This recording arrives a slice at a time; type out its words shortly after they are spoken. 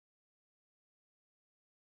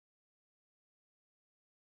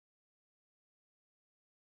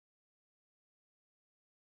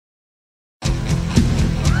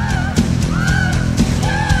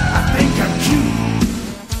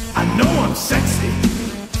sexy,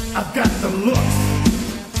 I've got the looks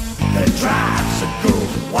that drives a girl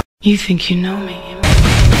wild. You think you know me?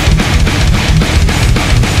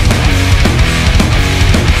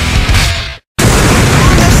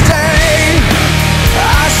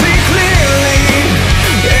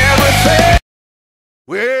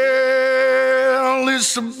 Well,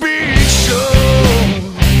 it's a big show.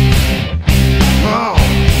 Oh,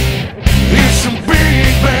 it's a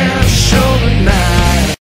big band show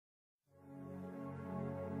tonight.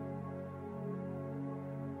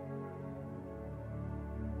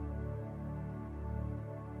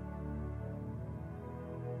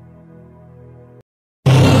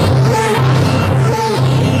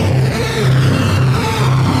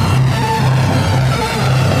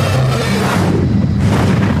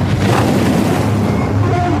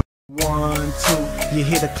 You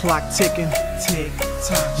hear the clock ticking, tick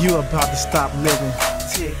tock. You about to stop living,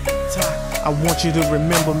 tick tock. I want you to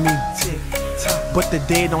remember me, tick tock. But the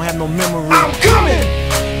dead don't have no memory. I'm coming.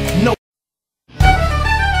 No.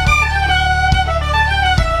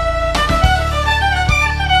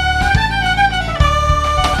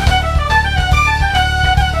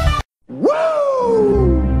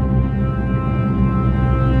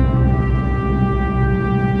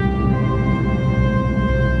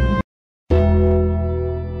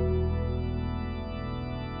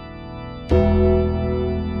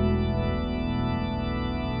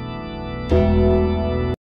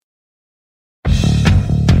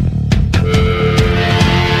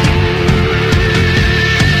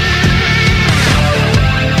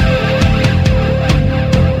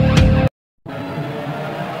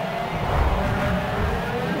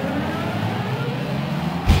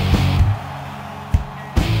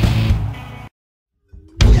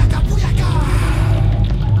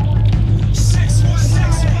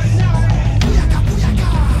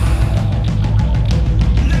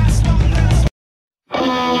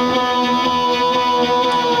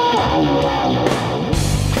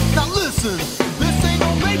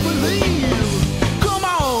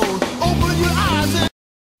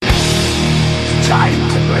 Time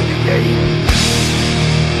to play the game.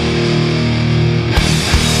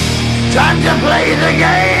 Time to play the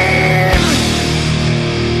game.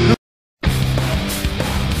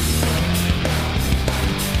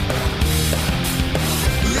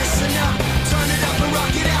 Listen up, turn it up and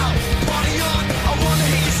rock it out. Party on, I wanna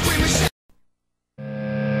hear you scream and shout.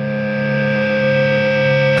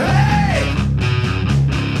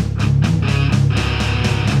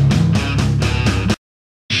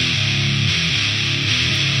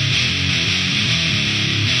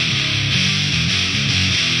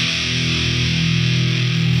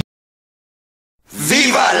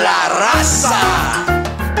 Viva la raza!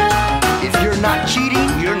 If you're not cheating,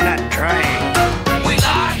 you're not trying. We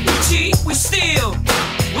lie, we cheat, we steal.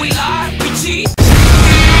 We lie, we cheat.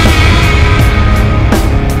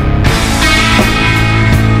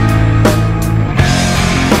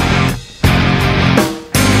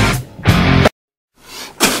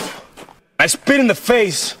 I spit in the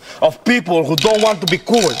face of people who don't want to be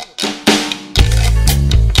cool.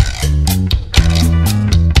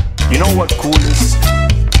 You know what cool is?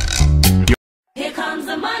 Here comes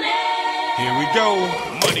the money. Here we go.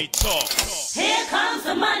 Money talk. Here comes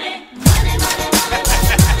the money.